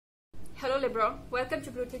Hello Libra, welcome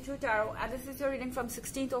to UPTO Tarot, and this is your reading from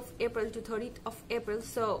 16th of April to 30th of April.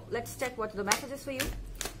 So let's check what are the messages for you.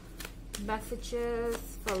 Messages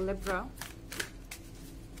for Libra.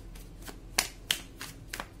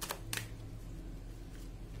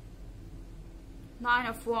 Nine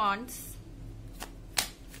of Wands.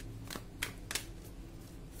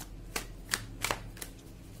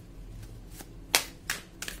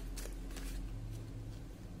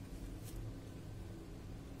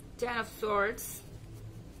 Ten of Swords.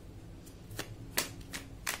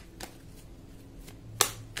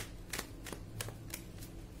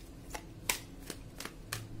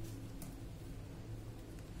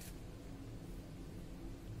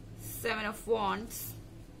 Seven of Wands.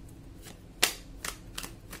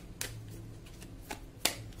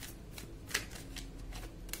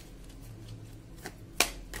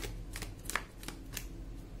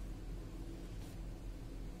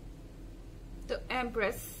 The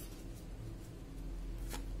Empress.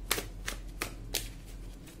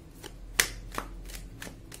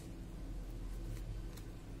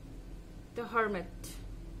 The Hermit.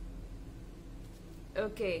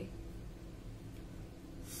 Okay,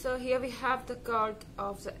 so here we have the card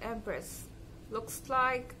of the Empress. Looks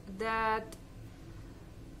like that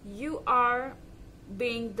you are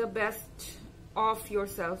being the best of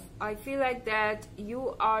yourself. I feel like that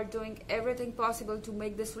you are doing everything possible to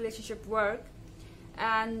make this relationship work,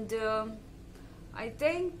 and I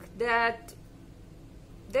think that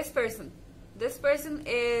this person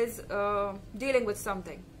is dealing with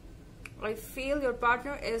something. I feel your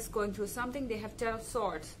partner is going through something. They have Ten of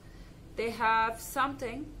Swords. They have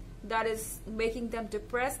something that is making them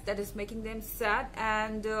depressed, that is making them sad,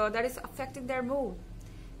 and that is affecting their mood.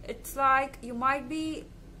 It's like you might be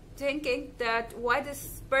thinking that why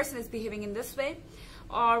this person is behaving in this way,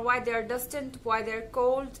 or why they're distant, why they're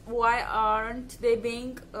cold, why aren't they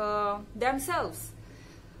being themselves.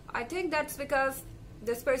 I think that's because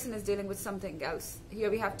this person is dealing with something else. Here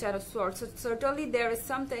we have Ten of Swords. So certainly there is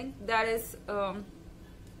something that is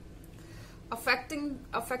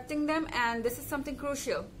affecting them, and this is something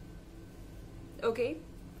crucial. Okay,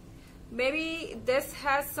 maybe this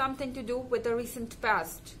has something to do with the recent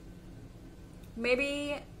past.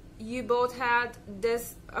 Maybe you both had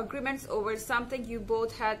disagreements over something, you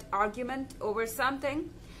both had argument over something,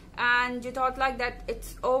 and you thought like that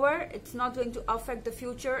it's over, it's not going to affect the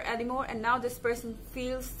future anymore, and now this person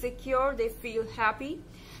feels secure, they feel happy,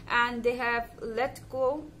 and they have let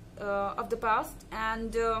go of the past,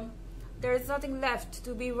 and there is nothing left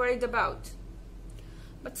to be worried about.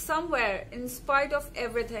 But somewhere, in spite of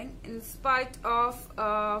everything, in spite of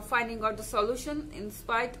finding out the solution, in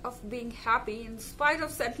spite of being happy, in spite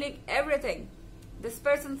of settling everything, this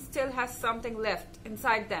person still has something left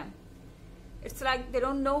inside them. It's like they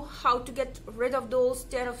don't know how to get rid of those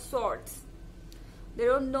Ten of Swords. They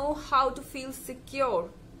don't know how to feel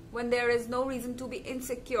secure when there is no reason to be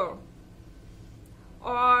insecure.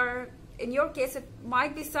 Or in your case, it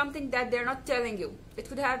might be something that they're not telling you. It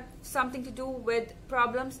could have something to do with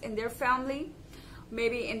problems in their family,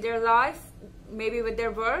 maybe in their life, maybe with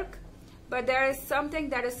their work. But there is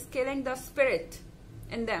something that is killing the spirit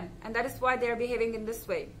in them, and that is why they're behaving in this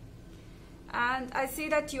way. And I see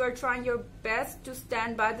that you are trying your best to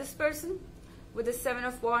stand by this person. With the Seven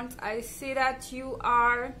of Wands, I see that you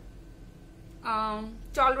are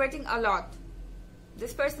tolerating a lot.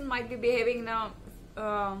 This person might be behaving in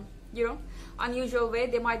a unusual way.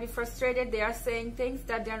 They might be frustrated. They are saying things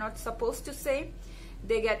that they're not supposed to say.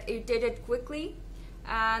 They get irritated quickly,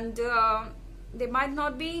 and they might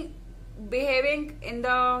not be behaving in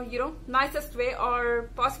the nicest way, or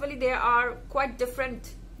possibly they are quite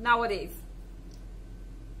different nowadays.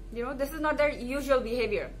 This is not their usual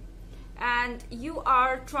behavior, and you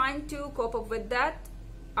are trying to cope up with that.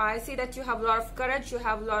 I see that you have a lot of courage, you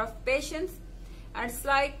have a lot of patience, and it's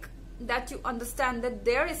like that you understand that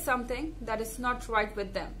there is something that is not right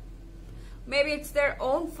with them. Maybe it's their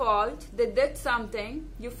own fault. They did something,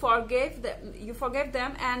 you forgave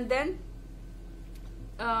them, and then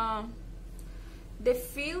they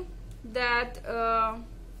feel that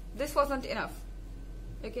this wasn't enough.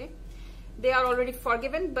 Okay, they are already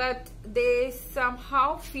forgiven, but they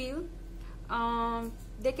somehow feel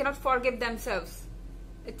they cannot forgive themselves.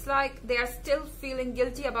 It's like they are still feeling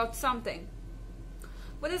guilty about something.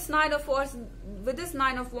 With this Nine of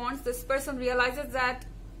Wands, this person realizes that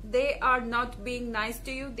they are not being nice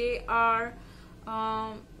to you. They are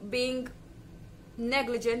being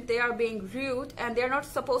negligent. They are being rude, and they are not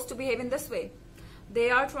supposed to behave in this way. They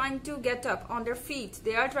are trying to get up on their feet.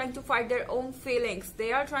 They are trying to fight their own feelings.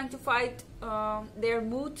 They are trying to fight their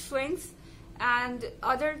mood swings and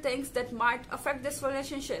other things that might affect this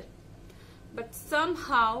relationship. but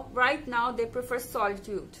somehow right now they prefer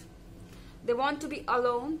solitude. They want to be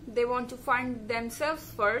alone, they want to find themselves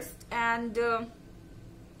first, and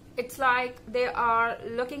it's like they are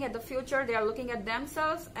looking at the future, they are looking at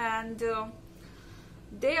themselves, and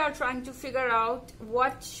they are trying to figure out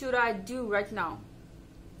what should I do right now.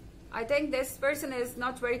 I think this person is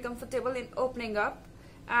not very comfortable in opening up,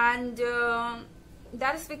 and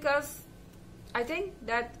that is because I think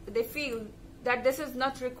that they feel that this is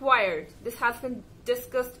not required. This has been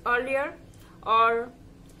discussed earlier, or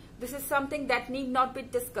this is something that need not be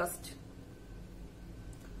discussed.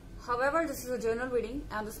 However, this is a general reading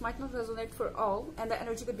and this might not resonate for all, and the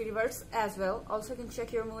energy could be reversed as well. Also, you can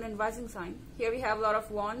check your moon and rising sign. Here we have a lot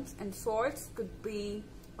of wands and swords. Could be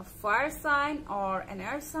a fire sign or an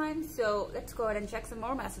air sign. So let's go ahead and check some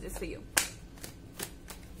more messages for you.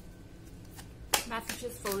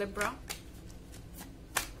 Messages for Libra.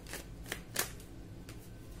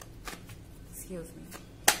 Excuse me.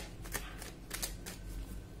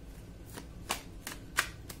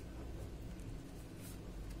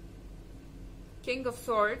 King of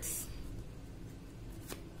Swords,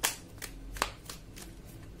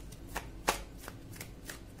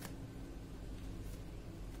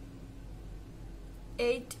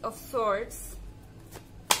 Eight of Swords,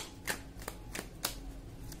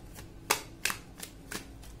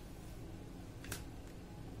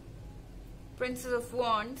 Princess of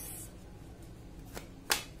Wands,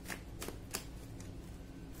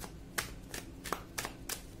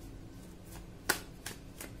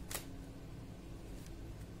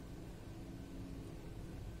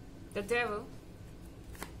 the Devil,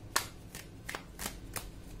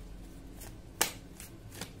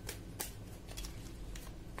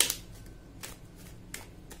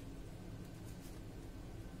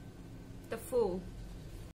 the Fool.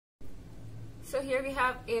 So here we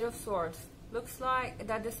have Eight of Swords. Looks like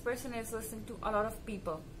that this person is listening to a lot of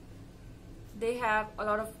people. They have a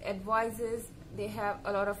lot of advices, they have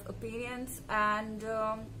a lot of opinions, and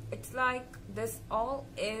it's like this all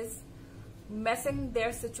is messing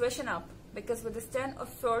their situation up, because with this Ten of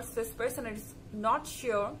Swords, this person is not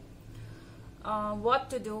sure what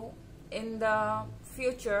to do in the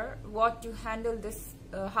future, what to handle this,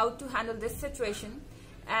 how to handle this situation,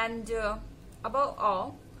 and above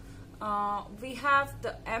all, we have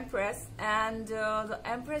the Empress, and the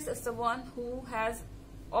Empress is the one who has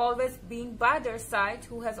always been by their side,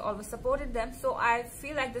 who has always supported them. So I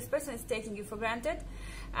feel like this person is taking you for granted,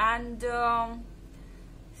 and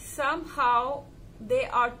somehow they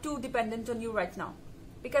are too dependent on you right now,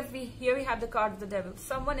 because here we have the card of the Devil.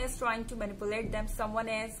 Someone is trying to manipulate them, someone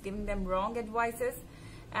is giving them wrong advices,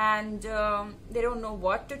 and they don't know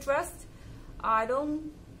what to trust. I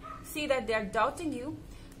don't see that they are doubting you,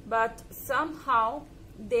 but somehow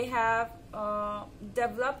they have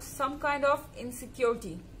developed some kind of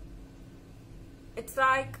insecurity. It's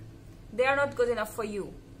like they are not good enough for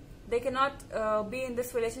you. They cannot be in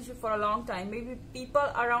this relationship for a long time. Maybe people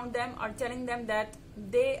around them are telling them that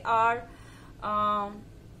they are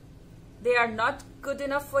not good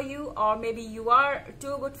enough for you, or maybe you are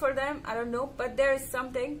too good for them. I don't know, but there is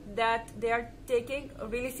something that they are taking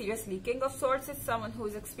really seriously. King of Swords is someone who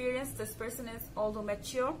is experienced. This person is also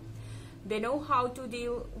mature. They know how to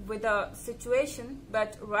deal with a situation,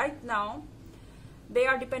 but right now they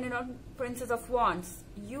are dependent on Princess of Wands.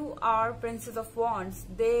 You are Princess of Wands.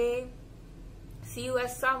 They see you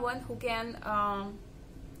as someone who can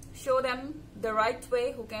show them the right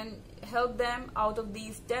way, who can help them out of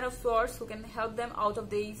these Ten of Swords, who can help them out of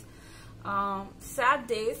these sad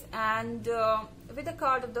days. And with the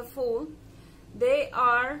card of the Fool, they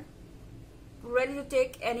are ready to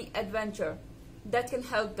take any adventure that can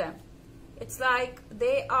help them. It's like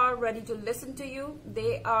they are ready to listen to you,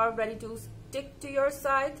 they are ready to stick to your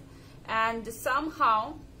side, and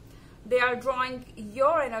somehow they are drawing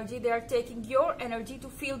your energy, they are taking your energy to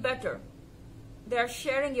feel better. They are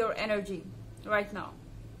sharing your energy right now.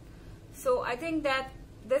 So I think that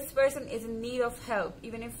this person is in need of help,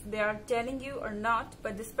 even if they are telling you or not,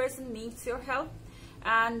 but this person needs your help,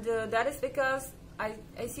 and that is because I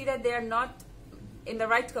see that they are not in the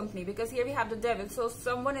right company, because here we have the Devil. So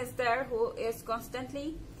someone is there who is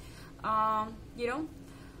constantly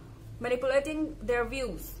manipulating their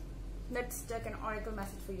views. Let's take an oracle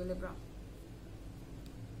message for you, Libra.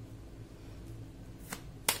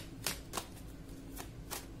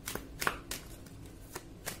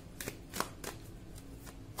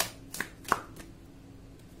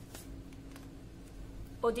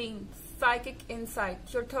 Odin, psychic insight.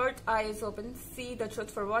 Your third eye is open. See the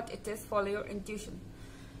truth for what it is. Follow your intuition.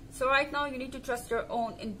 So right now you need to trust your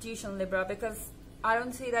own intuition, Libra, because I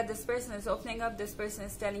don't see that this person is opening up. This person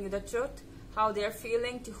is telling you the truth. how they're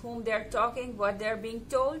feeling, to whom they're talking, what they're being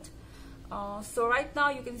told. So right now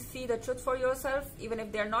you can see the truth for yourself. Even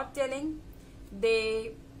if they're not telling,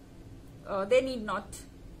 they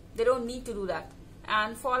don't need to do that.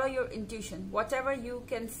 And follow your intuition. Whatever you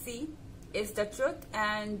can see is the truth,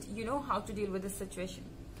 and you know how to deal with the situation.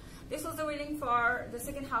 This was the reading for the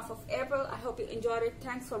second half of April. I hope you enjoyed it.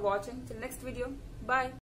 Thanks for watching. Till next video. Bye.